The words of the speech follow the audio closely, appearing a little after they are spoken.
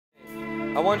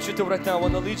I want you to right now, I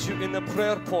want to lead you in a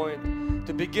prayer point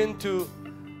to begin to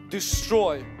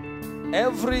destroy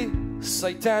every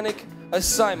satanic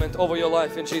assignment over your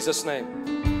life in Jesus'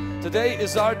 name. Today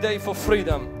is our day for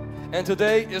freedom, and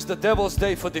today is the devil's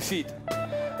day for defeat.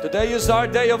 Today is our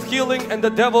day of healing and the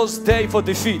devil's day for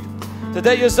defeat.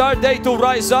 Today is our day to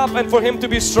rise up and for him to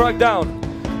be struck down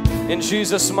in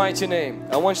Jesus' mighty name.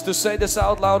 I want you to say this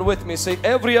out loud with me. Say,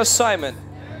 every assignment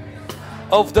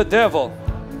of the devil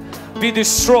be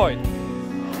destroyed.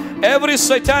 Every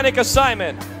satanic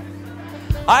assignment,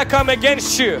 I come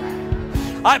against you.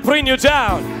 I bring you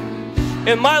down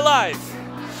in my life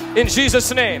in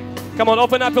Jesus' name. Come on,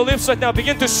 open up your lips right now.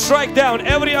 Begin to strike down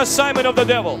every assignment of the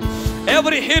devil,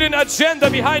 every hidden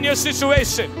agenda behind your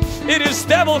situation. It is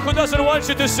devil who doesn't want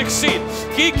you to succeed.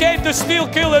 He came to steal,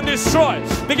 kill and destroy.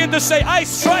 Begin to say, I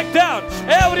strike down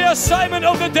every assignment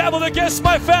of the devil against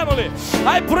my family.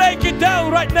 I break it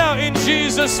down right now in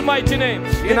Jesus' mighty name.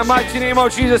 In the mighty name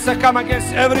of Jesus, I come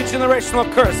against every generational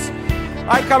curse.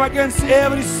 I come against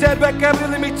every setback, every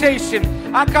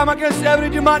limitation. I come against every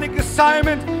demonic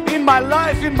assignment in my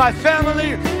life, in my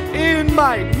family, in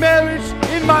my marriage,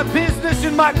 in my business,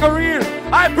 in my career.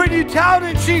 I bring you down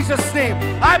in Jesus' name.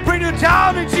 I bring you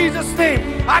down in Jesus'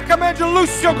 name. I command you,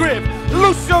 loose your grip,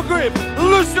 loose your grip,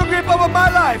 loose your grip over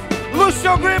my life, loose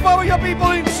your grip over your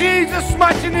people in Jesus'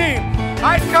 mighty name.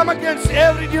 I come against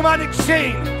every demonic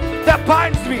chain that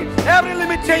binds me, every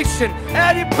limitation,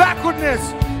 any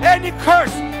backwardness, any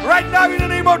curse, right now in the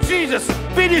name of Jesus,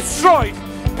 be destroyed,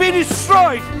 be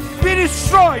destroyed, be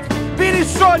destroyed, be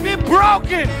destroyed, be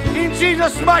broken in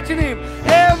Jesus' mighty name.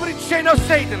 Every chain of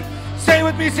Satan, say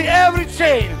with me, say every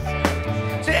chain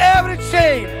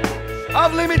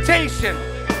of limitation,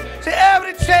 say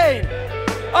every chain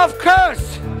of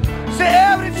curse, say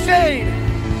every chain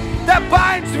that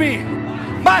binds me,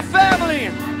 my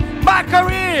family, my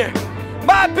career,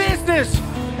 my business,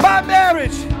 my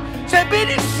marriage, say be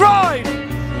destroyed,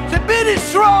 say be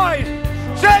destroyed,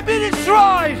 say be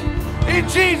destroyed in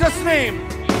Jesus' name.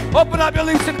 Open up your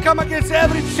lips and come against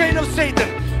every chain of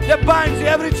Satan that binds you,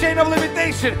 every chain of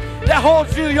limitation that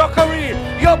holds you, your career,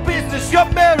 your business, your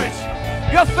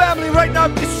marriage, your family right now.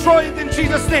 Destroy it in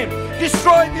Jesus' name.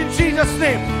 Destroy it in Jesus'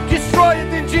 name. Destroy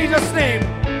it in Jesus' name.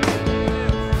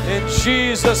 In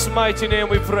Jesus' mighty name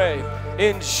we pray.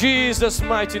 In Jesus'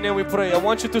 mighty name we pray. I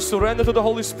want you to surrender to the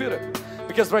Holy Spirit,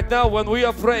 because right now when we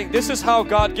are praying, this is how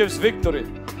God gives victory.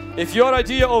 If your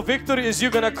idea of victory is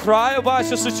you're gonna cry about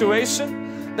your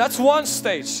situation, that's one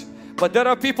stage. But there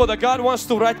are people that God wants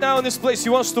to right now in this place, He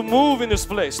wants to move in this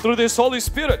place through this Holy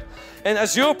Spirit. And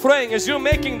as you're praying, as you're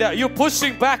making that, you're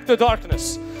pushing back the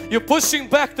darkness. You're pushing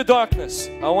back the darkness.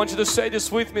 I want you to say this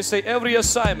with me. Say, every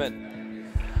assignment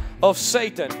of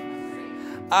Satan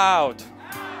out.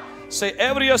 Say,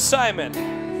 every assignment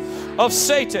of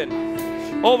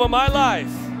Satan over my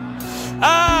life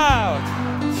out,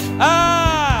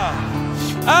 out,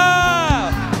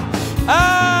 out,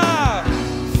 out,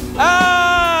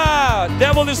 out.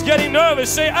 Devil is getting nervous.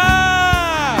 Say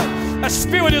out. A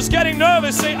spirit is getting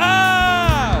nervous. Say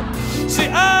out. Say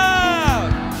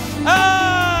out,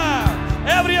 out.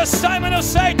 Every assignment of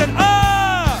Satan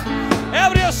out.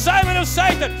 Every assignment of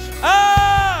Satan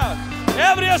out.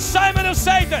 Every assignment of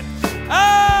Satan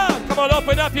out. Come on,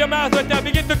 open up your mouth right now.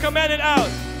 Begin to command it out.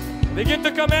 Begin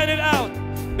to command it out.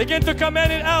 Begin to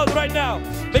command it out right now.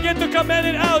 Begin to command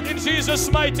it out in Jesus'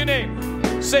 mighty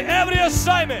name. Say, every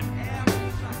assignment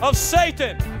of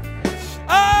Satan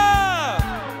out,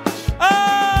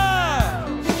 out,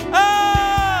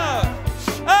 out,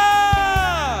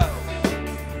 out.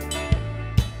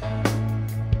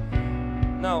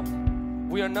 Now,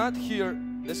 we are not here.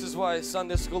 This is why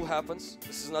Sunday school happens.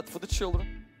 This is not for the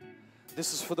children.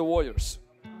 This is for the warriors.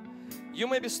 You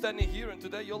may be standing here and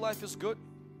today your life is good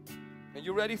and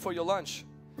you're ready for your lunch.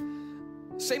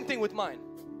 Same thing with mine.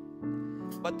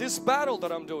 But this battle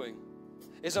that I'm doing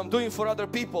is I'm doing for other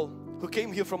people who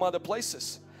came here from other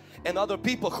places and other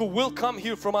people who will come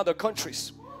here from other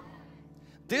countries.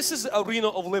 This is the arena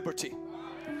of liberty.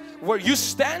 Where you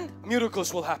stand,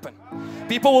 miracles will happen.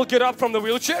 People will get up from the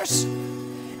wheelchairs,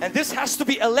 and this has to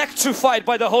be electrified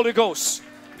by the Holy Ghost.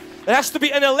 There has to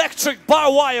be an electric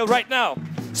bar wire right now.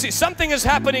 See, something is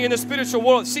happening in the spiritual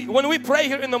world. See, when we pray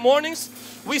here in the mornings,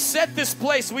 we set this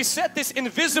place, we set these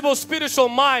invisible spiritual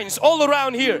minds all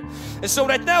around here. And so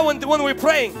right now when we're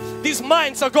praying, these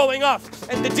minds are going off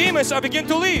and the demons are beginning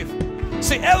to leave.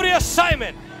 See, every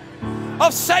assignment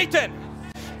of Satan,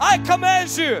 I command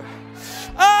you,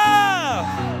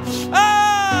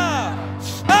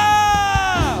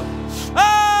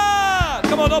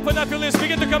 come on, open up your lips,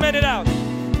 begin to command it out.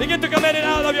 Begin to command it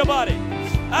out of your body,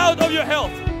 out of your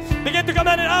health, Begin to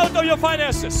command it out of your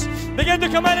finances. Begin to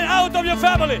command it out of your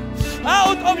family,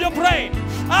 out of your brain,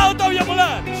 out of your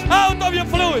blood, out of your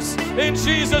fluids. In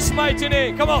Jesus' mighty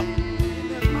name. Come on.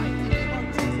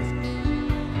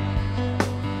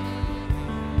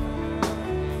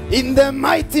 In the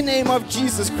mighty name of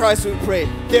Jesus Christ we pray.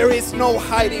 There is no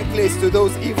hiding place to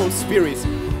those evil spirits.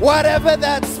 Whatever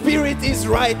that spirit is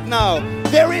right now,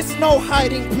 there is no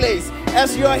hiding place.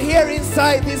 As you are here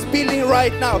inside this building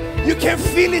right now, you can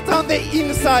feel it on the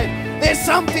inside. There's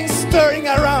something stirring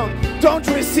around. Don't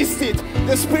resist it.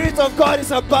 The Spirit of God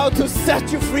is about to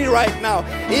set you free right now.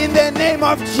 In the name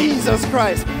of Jesus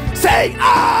Christ. Say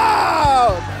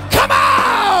out! Come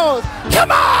out!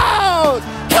 Come out!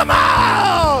 Come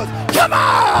out! Come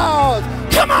out!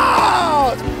 Come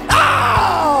out!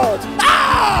 Out!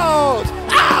 Out!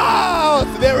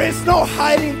 Out! There is no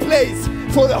hiding place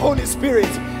for the Holy Spirit.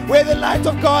 Where the light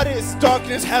of God is,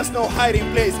 darkness has no hiding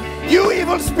place. You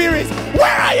evil spirits,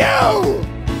 where are you?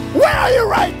 Where are you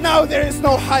right now? There is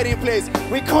no hiding place.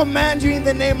 We command you in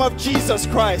the name of Jesus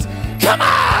Christ. Come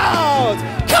out!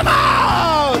 Come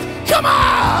out! Come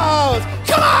out!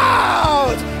 Come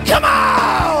out! Come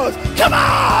out! Come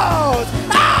out!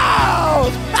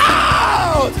 Out!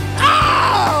 Out!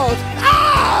 Out!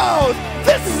 Out!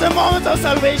 This is the moment of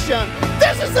salvation.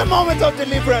 This is the moment of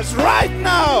deliverance right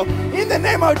now. In the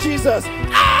name of Jesus.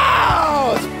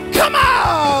 Out! Come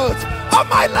out of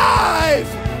my life!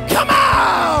 Come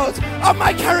out of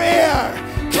my career!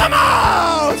 Come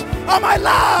out of my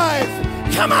life!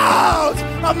 Come out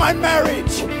of my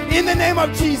marriage! In the name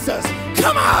of Jesus,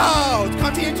 come out!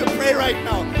 Continue to pray right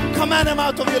now. Command them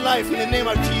out of your life in the name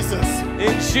of Jesus.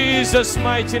 In Jesus'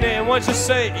 mighty name, I want you to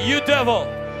say, you devil,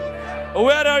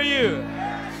 where are you?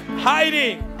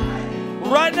 Hiding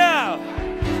right now.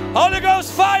 Holy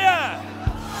Ghost fire!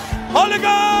 Holy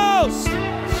Ghost!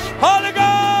 Holy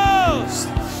Ghost!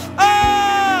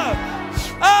 Out!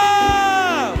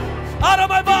 Out! Out of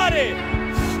my body!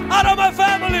 Out of my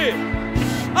family!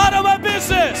 Out of my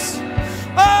business!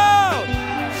 Out!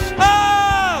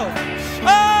 Out!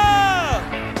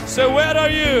 Out! So where are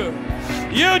you?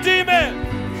 You demon!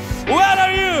 Where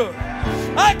are you?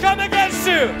 I come against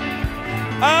you!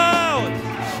 Out!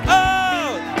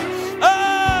 Out!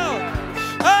 Out!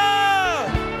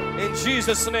 Out! In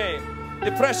Jesus' name.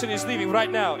 Depression is leaving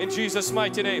right now in Jesus'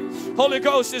 mighty name. Holy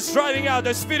Ghost is driving out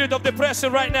the spirit of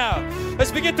depression right now. Let's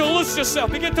begin to loose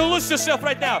yourself. Begin to loose yourself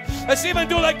right now. Let's even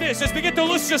do like this. Let's begin to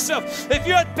loose yourself. If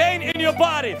you had pain in your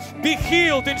body, be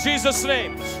healed in Jesus'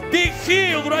 name. Be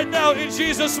healed right now in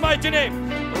Jesus' mighty name.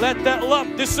 Let that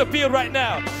lump disappear right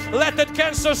now. Let that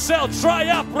cancer cell dry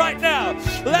up right now.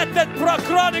 Let that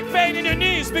chronic pain in your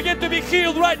knees begin to be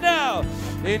healed right now.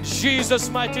 In Jesus'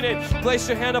 mighty name. Place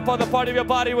your hand upon the part of your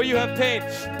body where you have pain.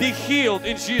 Be healed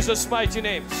in Jesus' mighty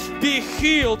name. Be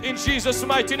healed in Jesus'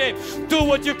 mighty name. Do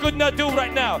what you could not do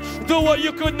right now. Do what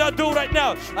you could not do right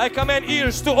now. I command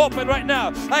ears to open right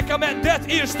now. I command deaf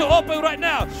ears to open right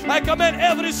now. I command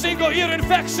every single ear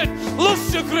infection.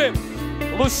 Loose your grip.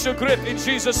 Loose your grip in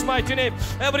Jesus' mighty name.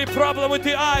 Every problem with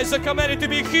the eyes, I command it to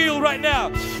be healed right now.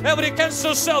 Every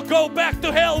cancer cell, go back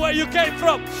to hell where you came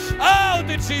from. Out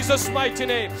in Jesus' mighty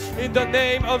name. In the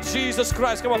name of Jesus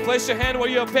Christ. Come on, place your hand where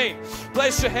you have pain.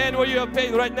 Place your hand where you have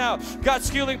pain right now. God's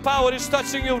healing power is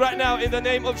touching you right now in the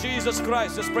name of Jesus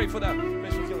Christ. Just pray for that.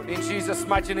 In Jesus'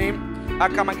 mighty name, I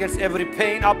come against every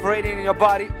pain operating in your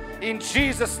body. In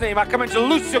Jesus' name, I command you to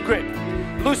loose your grip.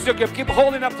 Loose your grip. Keep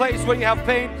holding that place where you have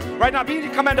pain. Right now, be the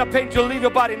command of pain to leave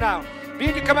your body now.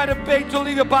 Be the command of pain to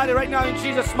leave your body right now in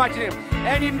Jesus' mighty name.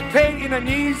 Any pain in the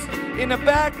knees, in the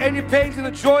back, any pains in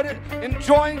the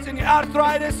joints, in the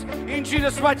arthritis, in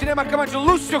Jesus' mighty name, I command you to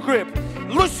loose your grip.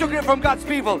 Loose your grip from God's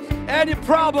people. Any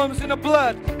problems in the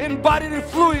blood, in bodily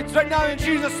fluids, right now in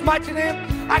Jesus' mighty name,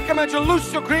 I command you to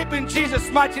loose your grip in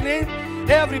Jesus' mighty name.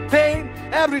 Every pain,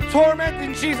 every torment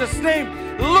in Jesus' name,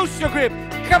 loose your grip.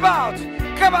 Come out.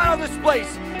 Come out of this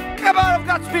place. Come out of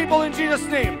God's people in Jesus'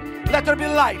 name. Let there be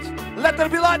light. Let there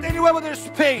be light anywhere where there's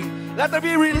pain. Let there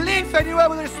be relief anywhere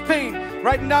where there's pain.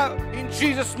 Right now, in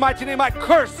Jesus' mighty name, I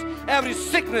curse every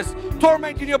sickness,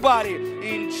 torment in your body.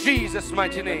 In Jesus'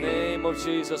 mighty name. In the name of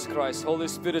Jesus Christ. Holy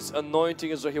Spirit's anointing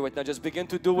is right here right now. Just begin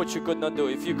to do what you could not do.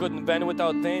 If you couldn't bend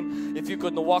without pain, if you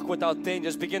couldn't walk without pain,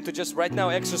 just begin to just right now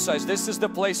exercise. This is the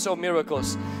place of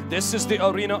miracles. This is the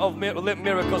arena of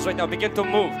miracles right now. Begin to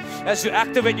move. As you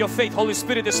activate your faith, Holy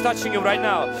Spirit is touching you right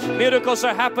now. Miracles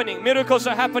are happening. Miracles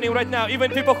are happening right now.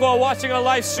 Even people who are watching a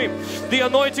live stream, the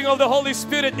anointing of the Holy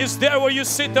Spirit is there where you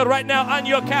sit there right now on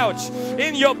your couch,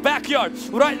 in your backyard.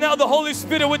 Right now the Holy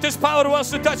Spirit with His power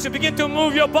wants to touch you. Begin to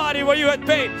move your body where you had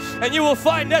pain, and you will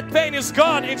find that pain is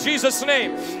gone in Jesus'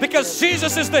 name, because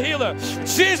Jesus is the healer.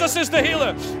 Jesus is the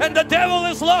healer, and the devil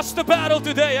has lost the battle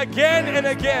today again and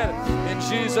again. In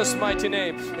Jesus' mighty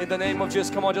name, in the name of Jesus.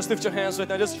 Come on, just lift your hands right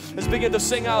now. Let's begin to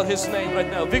sing out His name right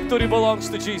now. Victory belongs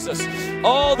to Jesus.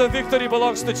 All the victory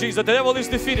belongs to Jesus. The devil is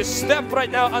defeated. Step right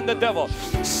now on the devil.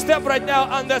 Step right now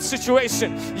on that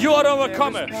situation. You are an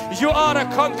overcomer. You are a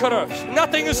conqueror.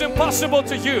 Nothing is impossible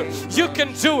to you. You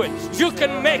can do it. You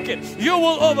can make it. You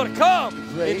will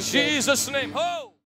overcome in Jesus' name. Oh.